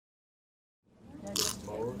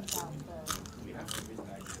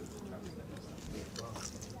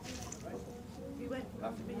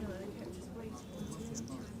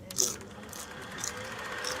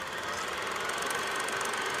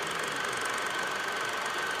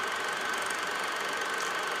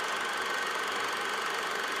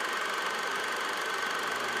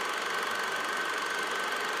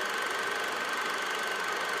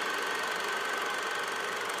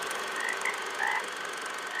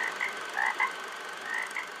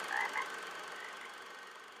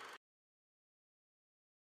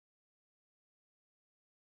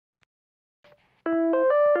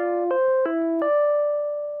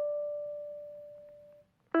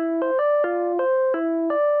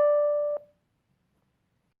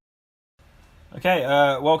Okay,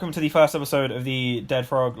 welcome to the first episode of the Dead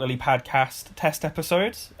Frog Lily Padcast test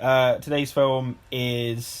episode. Today's film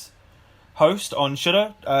is Host on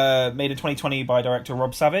Shudder, made in 2020 by director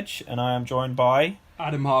Rob Savage, and I am joined by...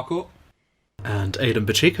 Adam Harcourt. And Aidan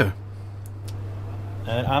Pacheco.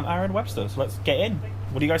 And I'm Aaron Webster, so let's get in.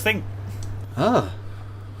 What do you guys think? Well,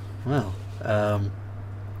 don't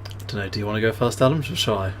know, do you want to go first, Adam, or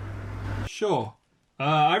shall I? Sure.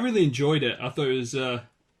 I really enjoyed it. I thought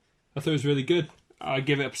it was really good. I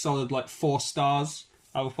give it a solid 4 stars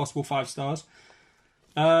out of possible 5 stars.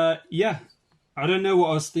 Yeah, I don't know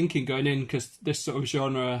what I was thinking going in, because this sort of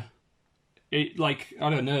genre, I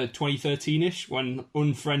don't know, 2013ish, when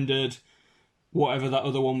Unfriended, whatever that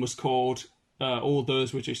other one was called, all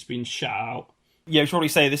those were just being shut out. Yeah, we should probably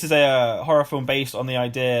say this is a horror film based on the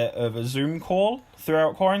idea of a Zoom call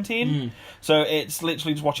throughout quarantine. So it's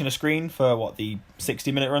literally just watching a screen for, the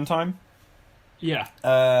 60-minute runtime? Yeah.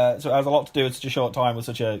 So it has a lot to do with such a short time with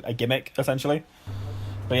such a gimmick, essentially.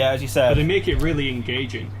 But yeah, as you said... But they make it really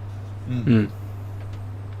engaging.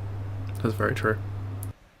 That's very true.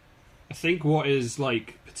 I think what is,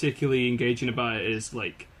 particularly engaging about it is,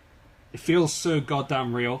 it feels so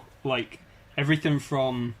goddamn real. Everything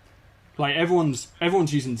from... everyone's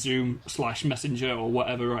using Zoom / Messenger or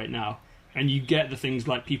whatever right now. And you get the things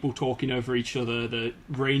like people talking over each other, the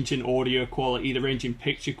range in audio quality, the range in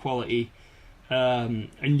picture quality...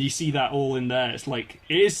 and you see that all in there. It's it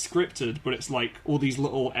is scripted, but it's all these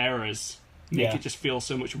little errors make it just feel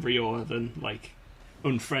so much realer than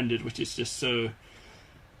Unfriended, which is just so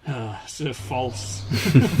false.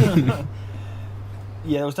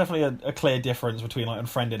 Yeah, there was definitely a clear difference between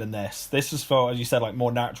Unfriended and this. This just felt, as you said,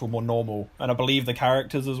 more natural, more normal, and I believe the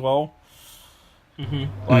characters as well.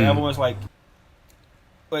 Everyone's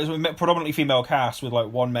it's a predominantly female cast with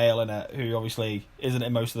one male in it who obviously isn't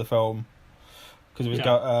in most of the film. Because it was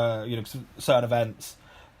got certain events,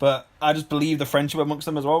 but I just believe the friendship amongst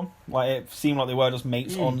them as well. It seemed like they were just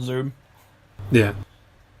mates on Zoom. Yeah,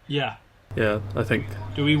 I think.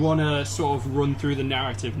 Do we want to sort of run through the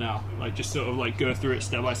narrative now, just sort of go through it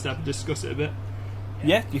step by step and discuss it a bit?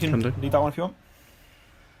 Yeah, you can leave that one if you want.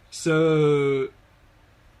 So,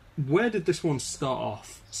 where did this one start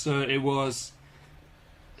off? So it was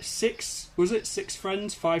 6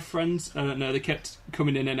 friends, 5 friends? I don't know, they kept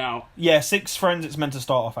coming in and out. Yeah, 6 friends it's meant to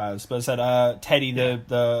start off as, but it said Teddy,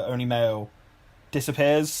 the only male,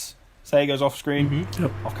 disappears, say he goes off screen,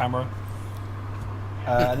 off camera.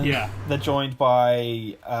 And then they're joined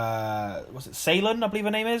by, was it Salen, I believe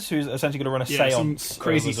her name is, who's essentially going to run a seance. Some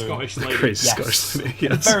crazy Scottish lady. Crazy Scottish lady,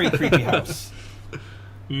 yes. A very creepy house.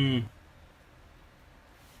 And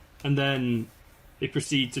then... they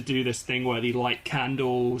proceed to do this thing where they light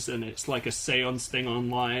candles and it's like a seance thing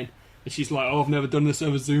online. And she's like, I've never done this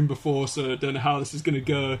over Zoom before, so I don't know how this is going to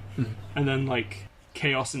go. And then,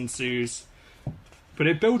 chaos ensues. But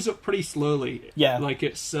it builds up pretty slowly. Yeah.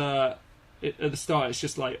 It's, at the start, it's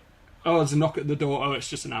just there's a knock at the door, it's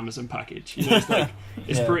just an Amazon package.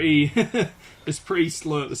 It's pretty, it's pretty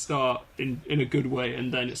slow at the start in a good way,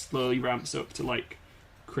 and then it slowly ramps up to,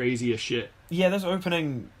 crazier shit. Yeah, there's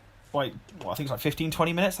opening... I think it's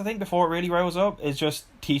 15-20 minutes, I think, before it really rolls up. It's just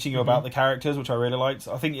teaching you about the characters, which I really liked.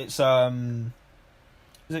 I think it's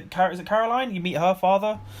is it Caroline? You meet her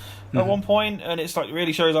father at one point, and it's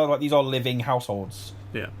really shows out these are living households.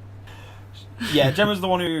 Yeah, Gemma's the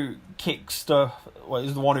one who kicks stuff.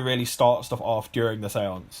 Is the one who really starts stuff off during the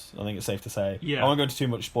seance. I think it's safe to say. Yeah, I won't go into too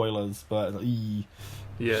much spoilers, but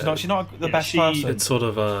yeah, she's not the best person. It's sort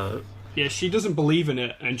of she doesn't believe in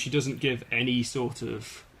it, and she doesn't give any sort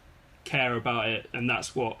of care about it, and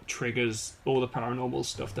that's what triggers all the paranormal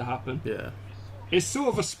stuff to happen. Yeah, it's sort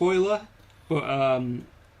of a spoiler, but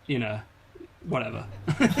whatever.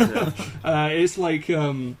 It's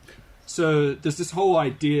so there's this whole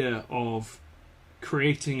idea of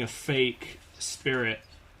creating a fake spirit,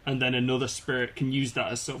 and then another spirit can use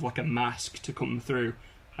that as sort of a mask to come through.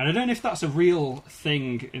 And I don't know if that's a real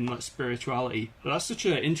thing in spirituality, but that's such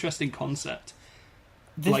an interesting concept.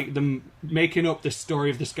 like them making up this story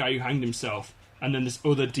of this guy who hanged himself, and then this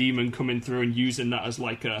other demon coming through and using that as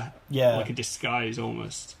like a disguise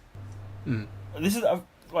almost. This is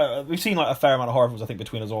like, we've seen like a fair amount of horror films, I think,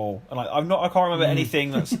 between us all, and like I can't remember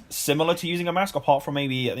anything that's similar to using a mask apart from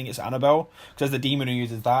maybe I think it's Annabelle, because there's the demon who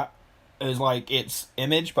uses that as like its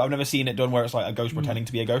image, but I've never seen it done where it's like a ghost pretending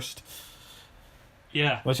to be a ghost.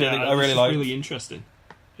 Yeah, which I really like. Really interesting.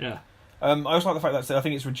 Yeah. I also like the fact that I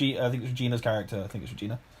think it's Regina's character. I think it's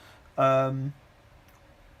Regina. Or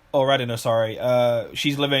Radina, sorry.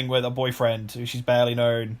 She's living with a boyfriend who she's barely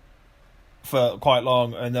known for quite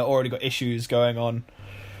long, and they've already got issues going on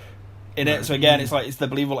in it. So again, it's like it's the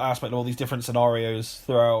believable aspect of all these different scenarios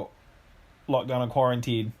throughout lockdown and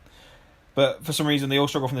quarantine. But for some reason, they all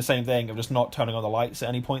struggle from the same thing of just not turning on the lights at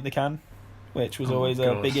any point they can, which was always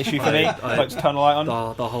a big issue for me. Like, to turn the light on.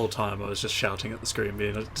 The whole time I was just shouting at the screen,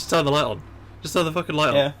 being like, just turn the light on. Just turn the fucking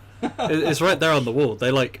light on. It's right there on the wall. They,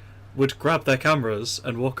 like, would grab their cameras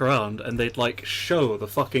and walk around, and they'd, like, show the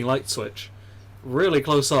fucking light switch really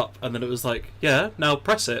close up, and then it was like, yeah, now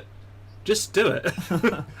press it. Just do it.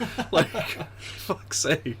 Like, fuck's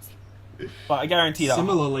sake. But I guarantee that.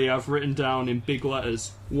 Similarly, I've written down in big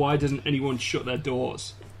letters, why doesn't anyone shut their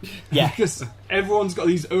doors? Yeah. Because everyone's got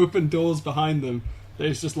these open doors behind them.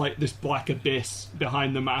 There's just like this black abyss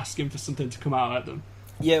behind them asking for something to come out at them.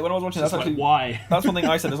 Yeah, when I was watching, that's like, actually why. That's one thing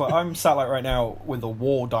I said. Is like I'm sat like right now with a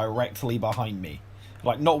wall directly behind me.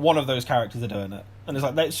 Like not one of those characters are doing it, and it's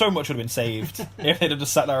like so much would have been saved if they'd have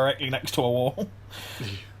just sat directly next to a wall.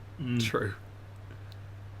 True.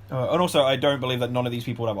 And also, I don't believe that none of these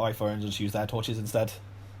people would have iPhones and just use their torches instead,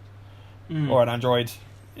 or an Android.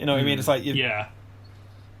 You know what I mean? It's like yeah.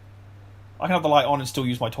 I can have the light on and still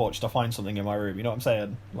use my torch to find something in my room. You know what I'm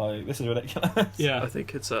saying? Like, this is ridiculous. Yeah. I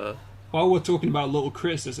think it's While we're talking about little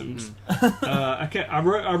criticisms, I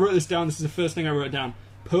wrote this down. This is the first thing I wrote down.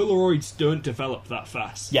 Polaroids don't develop that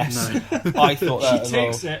fast. Yes. No. I thought that She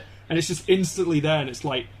takes it, and it's just instantly there, and it's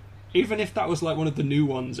like, even if that was like one of the new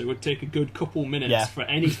ones, it would take a good couple minutes for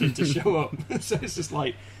anything to show up. So it's just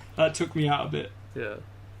like, that took me out a bit. Yeah.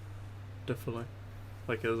 Definitely.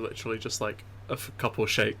 Like, it was literally just like a couple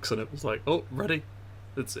shakes, and it was like, oh, ready.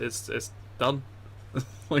 It's done.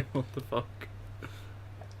 Like, what the fuck?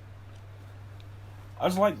 I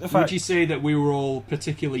was like the fact. Would you say that we were all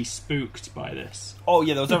particularly spooked by this? Oh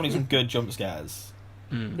yeah, there was definitely some good jump scares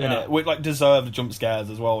in Yeah. it. With like deserved jump scares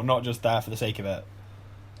as well, not just there for the sake of it.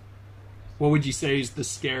 What would you say is the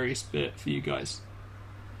scariest bit for you guys?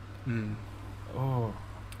 Oh,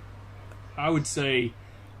 I would say,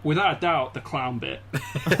 without a doubt, the clown bit.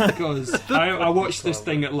 Because I watched this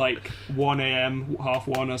thing at like 1 a.m,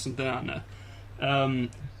 1:30 or something, I don't know.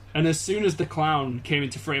 And as soon as the clown came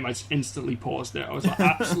into frame, I just instantly paused it. I was like,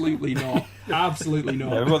 absolutely not. Absolutely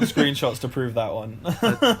not. yeah, we've got the screenshots to prove that one.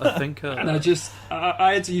 I think... And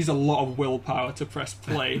I had to use a lot of willpower to press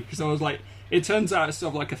play. Because I was like, it turns out it's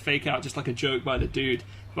sort of like a fake out, just like a joke by the dude.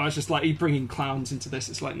 But I was just like, he bringing clowns into this.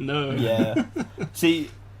 It's like, no. Yeah.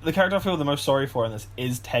 See, the character I feel the most sorry for in this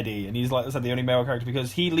is Teddy, and he's like I said, the only male character,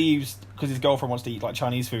 because he leaves because his girlfriend wants to eat like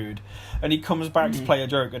Chinese food, and he comes back to play a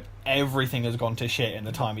joke, and everything has gone to shit in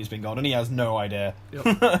the time he's been gone, and he has no idea.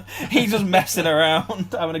 Yep. He's just messing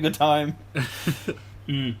around, having a good time.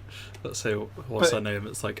 Let's say, what's her name?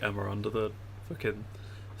 It's like Emma under the fucking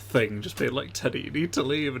thing, just being like, Teddy, you need to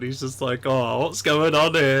leave, and he's just like, oh, what's going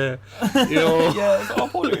on here? Yeah, it's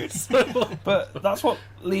awful, dude. But that's what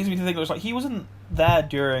leads me to think it was like he wasn't there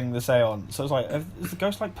during the seance, so it's like, is the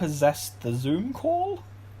ghost like possessed the Zoom call?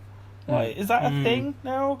 Like, is that a thing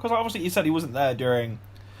now? Because obviously you said he wasn't there during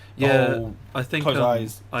the whole I think close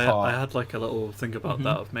eyes I had like a little think about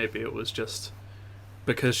that, of maybe it was just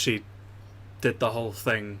because she did the whole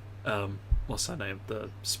thing, what's her name? The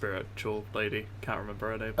spiritual lady. Can't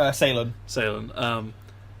remember her name. Salen.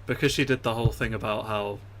 Because she did the whole thing about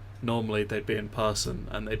how normally they'd be in person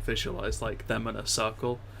and they'd visualise like them in a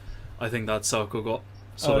circle. I think that circle got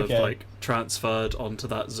sort of like transferred onto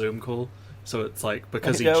that Zoom call. So it's like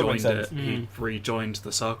because he joined it, he rejoined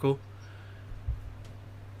the circle.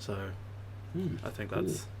 So I think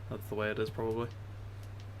that's the way it is probably.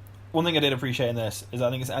 One thing I did appreciate in this is I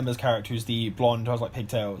think it's Emma's character, who's the blonde who has like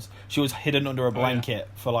pigtails. She was hidden under a blanket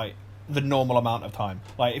for like the normal amount of time.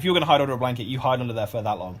 Like if you're going to hide under a blanket, you hide under there for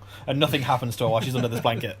that long, and nothing happens to her while she's under this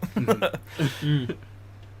blanket.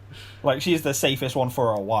 Like she's the safest one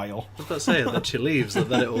for a while. I was about to say that she leaves and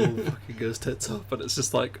then it all fucking goes tits up, and it's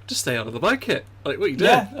just like, just stay under the blanket. Like what you doing?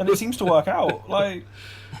 Yeah, and it seems to work out. Like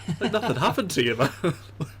nothing happened to you, man.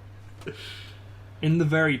 In the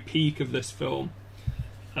very peak of this film,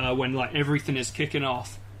 when like everything is kicking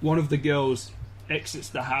off, one of the girls exits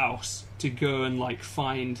the house to go and like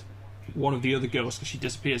find one of the other girls because she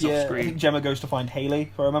disappears off I screen. think Gemma goes to find Haley,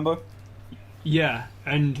 if I remember. Yeah,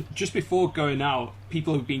 and just before going out,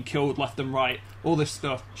 people have been killed left and right, all this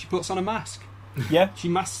stuff. She puts on a mask. Yeah. She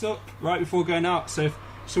masks up right before going out, so if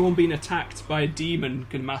someone being attacked by a demon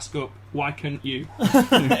can mask up, why couldn't you?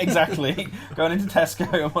 Exactly. Going into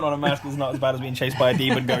Tesco and putting on a mask is not as bad as being chased by a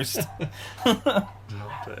demon ghost.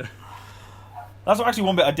 That's actually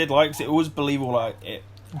one bit I did like, because it was believable, like,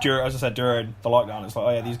 as I said, during the lockdown, it's like, oh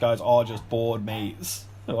yeah, these guys are just bored mates.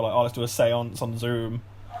 They were like, oh, let's do a seance on Zoom.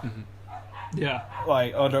 Mm-hmm. Yeah.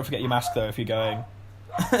 Like, oh, don't forget your mask, though, if you're going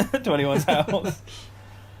to anyone's house.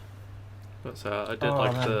 But I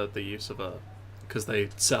did the use of because they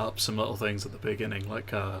set up some little things at the beginning,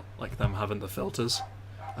 like them having the filters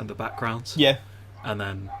and the backgrounds. Yeah. And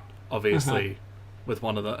then, obviously, with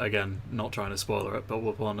one of the, again, not trying to spoiler it, but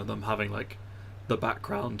with one of them having, like, the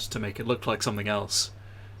background to make it look like something else.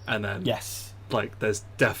 And then, yes, like, there's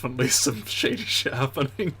definitely some shady shit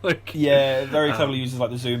happening. Like, yeah, very cleverly uses,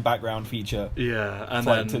 like, the zoom background feature. Yeah, and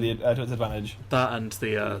like, then to its advantage. that and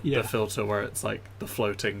the filter where it's, like, the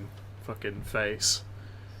floating fucking face.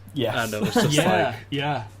 Yes. And it was just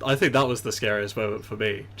yeah. I think that was the scariest moment for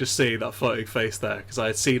me, just seeing that floating face there, because I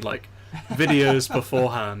had seen like videos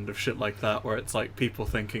beforehand of shit like that where it's like people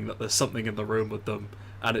thinking that there's something in the room with them,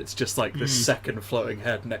 and it's just like this second floating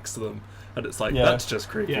head next to them, and it's like that's just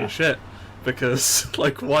creepy as shit, because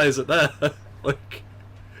like why is it there? Like,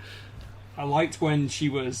 I liked when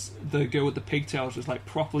the girl with the pigtails was like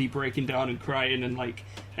properly breaking down and crying, and like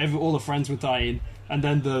all the friends were dying. And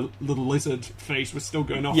then the little lizard face was still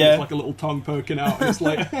going off with like a little tongue poking out. And it's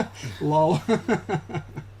like, lol.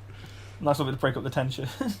 Nice way to break up the tension.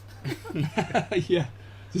 Yeah,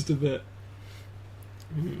 just a bit.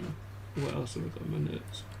 What else have I got in my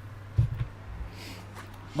notes?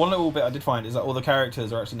 One little bit I did find is that all the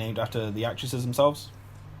characters are actually named after the actresses themselves.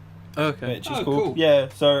 Okay. Which is cool. Yeah,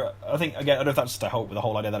 so I think, again, I don't know if that's just to help with the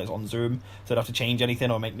whole idea that it's on Zoom, so they don't have to change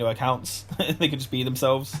anything or make new accounts. They can just be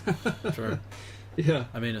themselves. True. Yeah.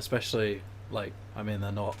 I mean, especially, like,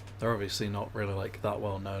 they're obviously not really, like, that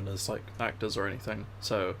well known as, like, actors or anything,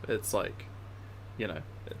 so it's, like, you know,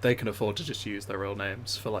 they can afford to just use their real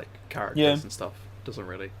names for, like, characters and stuff. Doesn't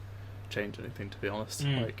really change anything, to be honest.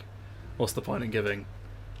 Like, what's the point in giving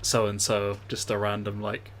so-and-so just a random,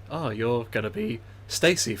 like, oh, you're gonna be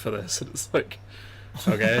Stacy for this, and it's like,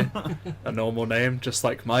 okay, a normal name, just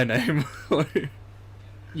like my name.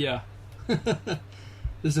 Yeah.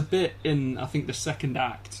 There's a bit in, I think, the second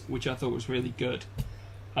act, which I thought was really good.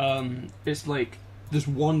 It's like, there's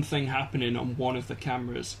one thing happening on one of the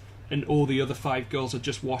cameras, and all the other 5 girls are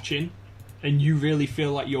just watching, and you really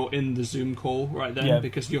feel like you're in the Zoom call right then,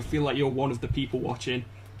 because you feel like you're one of the people watching,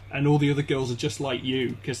 and all the other girls are just like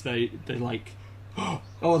you, because they're like,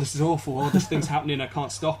 oh, this is awful, oh, this thing's happening, I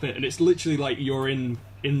can't stop it, and it's literally like you're in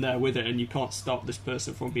there with it, and you can't stop this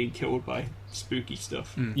person from being killed by spooky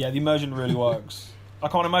stuff. Yeah, the immersion really works. I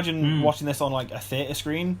can't imagine watching this on like a theatre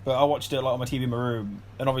screen, but I watched it a lot on my TV in my room,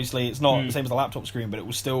 and obviously it's not the same as the laptop screen, but it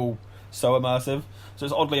was still so immersive. So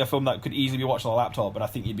it's oddly a film that could easily be watched on a laptop, but I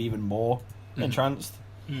think you'd be even more entranced.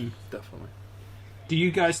 Definitely. Do you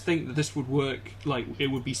guys think that this would work, like it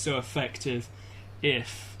would be so effective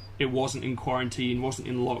if it wasn't in quarantine, wasn't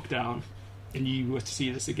in lockdown, and you were to see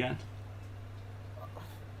this again?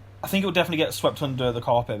 I think it would definitely get swept under the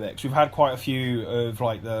carpet a bit, because we've had quite a few of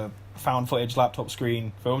like the found footage laptop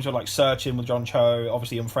screen films, like Searching with John Cho,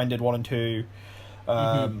 obviously Unfriended 1 and 2.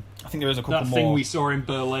 I think there is a couple more. That thing we saw in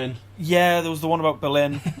Berlin. Yeah, there was the one about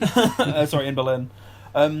Berlin. In Berlin.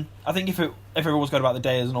 I think if everyone was going about the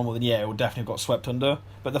day as normal, then it would definitely have got swept under.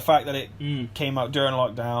 But the fact that it came out during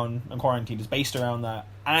lockdown and quarantine is based around that,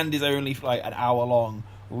 and is only like an hour long,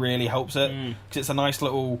 really helps it, because it's a nice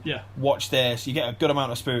little watch this. You get a good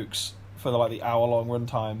amount of spooks for the hour long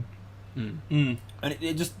runtime, and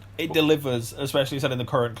it delivers, especially said in the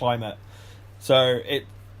current climate. So it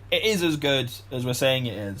is as good as we're saying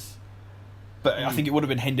it is, but I think it would have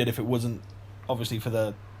been hindered if it wasn't, obviously, for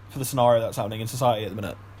the scenario that's happening in society at the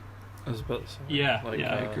minute. I suppose. I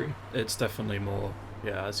agree. It's definitely more,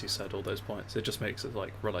 as you said, all those points. It just makes it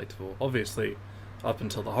like relatable. Obviously, up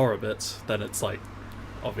until the horror bits, then it's like,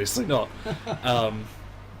 obviously not. But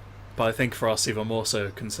I think for us even more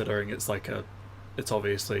so, considering it's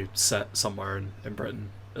obviously set somewhere in Britain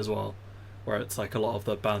as well, where it's like a lot of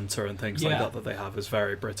the banter and things like that they have is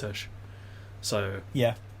very British. So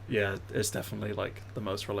it's definitely like the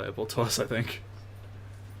most relatable to us, I think.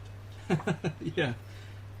 Yeah.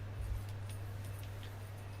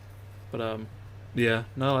 But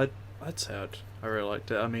I'd say I really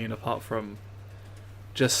liked it. I mean, apart from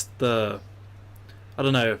just the I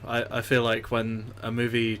don't know. I feel like when a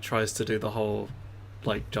movie tries to do the whole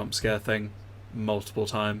like jump scare thing multiple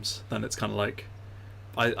times, then it's kind of like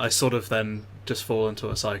I sort of then just fall into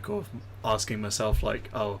a cycle of asking myself like,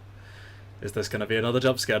 oh, is this going to be another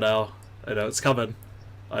jump scare now? I know it's coming.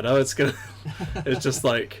 I know it's gonna. It's just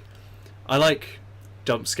like I like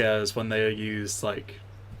jump scares when they are used like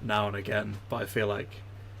now and again, but I feel like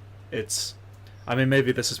it's. I mean,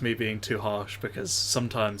 maybe this is me being too harsh because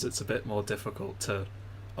sometimes it's a bit more difficult to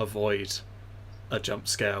avoid a jump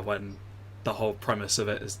scare when the whole premise of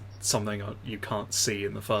it is something you can't see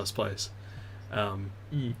in the first place. But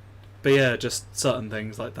yeah, just certain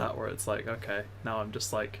things like that where it's like, okay, now I'm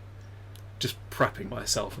just prepping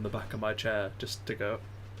myself in the back of my chair just to go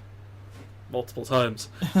multiple times,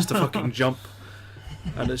 just to fucking jump.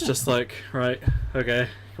 And it's just like, right, okay,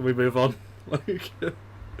 can we move on? Like,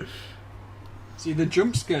 see, the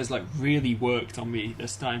jump scares like really worked on me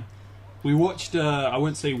this time. We watched, I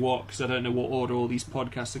won't say what because I don't know what order all these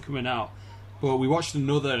podcasts are coming out, but we watched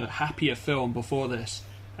another happier film before this,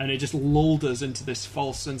 and it just lulled us into this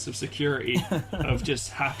false sense of security of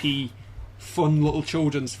just happy, fun little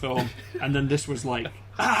children's film, and then this was like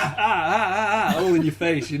all in your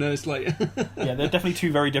face, you know. It's like yeah, they're definitely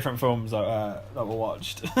two very different films that were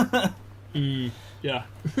watched. Yeah,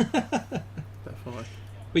 definitely.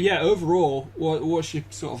 But yeah, overall, what's your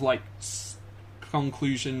sort of like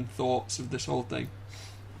conclusion thoughts of this whole thing?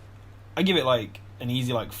 I give it like an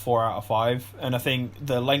easy like 4 out of 5, and I think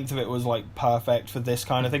the length of it was like perfect for this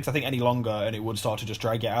kind of thing. 'Cause I think any longer and it would start to just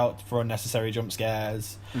drag it out for unnecessary jump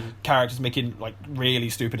scares, characters making like really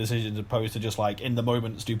stupid decisions opposed to just like in the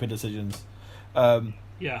moment stupid decisions. Yeah,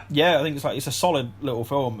 I think it's a solid little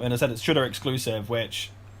film, and I said it's Shudder exclusive, which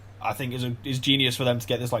I think is genius for them to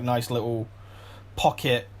get this like nice little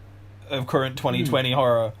pocket of current 2020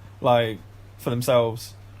 horror like for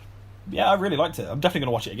themselves. Yeah, I really liked it. I'm definitely going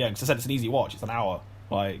to watch it again because I said it's an easy watch. It's an hour.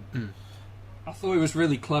 Like, I thought it was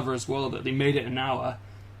really clever as well that they made it an hour,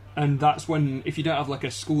 and that's when, if you don't have like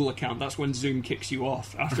a school account, that's when Zoom kicks you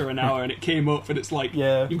off after an hour, and it came up and it's like,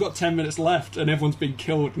 you've got 10 minutes left and everyone's been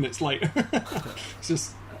killed, and it's like it's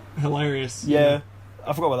just hilarious. Yeah,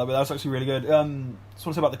 I forgot about that, but that's actually really good. Just want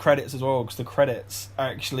to say about the credits as well, because the credits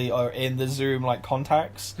actually are in the Zoom like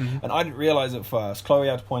contacts, and I didn't realise at first. Chloe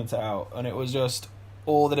had to point it out, and it was just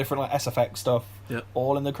all the different like SFX stuff,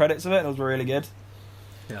 all in the credits of it, and it was really good.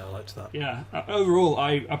 Yeah, I liked that. Yeah, overall,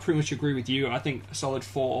 I pretty much agree with you. I think a solid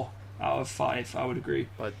 4 out of 5. I would agree,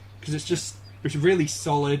 because it's really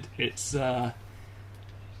solid. It's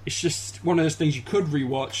just one of those things you could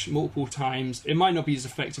rewatch multiple times. It might not be as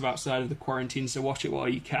effective outside of the quarantine, so watch it while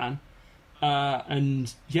you can.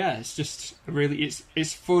 And yeah, it's just really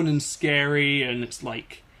it's fun and scary, and it's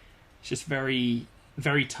just very,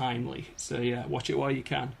 very timely. So yeah, watch it while you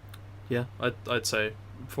can. Yeah, I'd say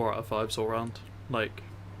 4 out of 5's all round. Like,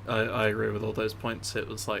 I agree with all those points. It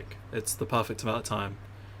was like it's the perfect amount of time.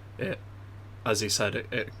 It, as you said,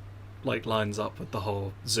 it like lines up with the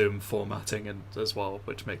whole Zoom formatting and as well,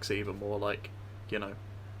 which makes it even more like, you know,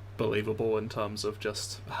 believable in terms of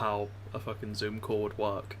just how a fucking Zoom call would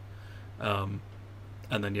work. And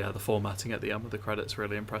then yeah, the formatting at the end of the credits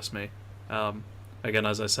really impressed me. Again,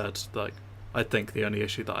 as I said, like I think the only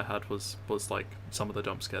issue that I had was like some of the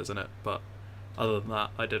jump scares in it, but other than that,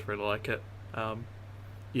 I did really like it. I'd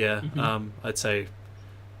say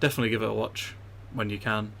definitely give it a watch when you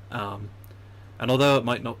can. And although it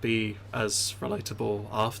might not be as relatable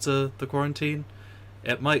after the quarantine,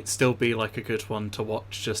 it might still be like a good one to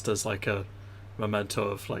watch just as like a memento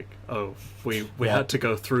of like, oh, we had to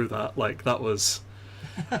go through that. Like that was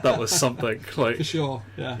something. Like for sure.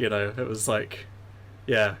 Yeah. You know, it was like,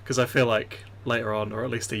 yeah, because I feel like later on, or at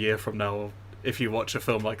least a year from now, if you watch a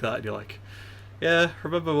film like that and you're like, yeah,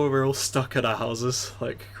 remember when we were all stuck in our houses?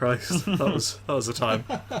 Like, Christ, that was a time.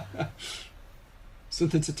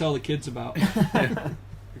 Something to tell the kids about. Yeah,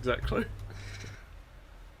 exactly.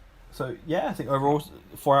 So yeah, I think overall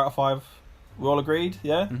 4 out of 5. We all agreed,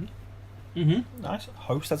 yeah. Nice.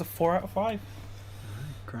 Host has a 4 out of 5.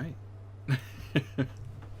 Great.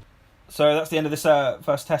 So that's the end of this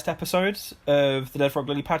first test episode of the Dead Frog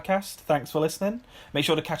Lily podcast. Thanks for listening. Make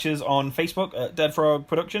sure to catch us on Facebook at Dead Frog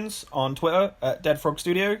Productions, on Twitter at Dead Frog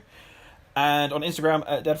Studio, and on Instagram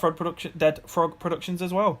at Dead Frog Productions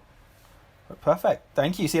as well. Perfect.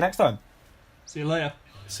 Thank you. See you next time. See you later.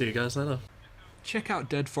 See you guys later. Check out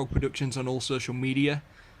Dead Frog Productions on all social media,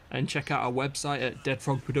 and check out our website at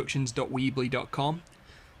deadfrogproductions.weebly.com.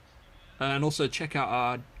 And also check out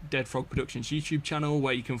our Dead Frog Productions YouTube channel,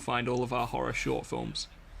 where you can find all of our horror short films.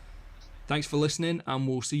 Thanks for listening, and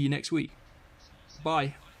we'll see you next week.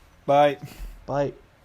 Bye. Bye. Bye.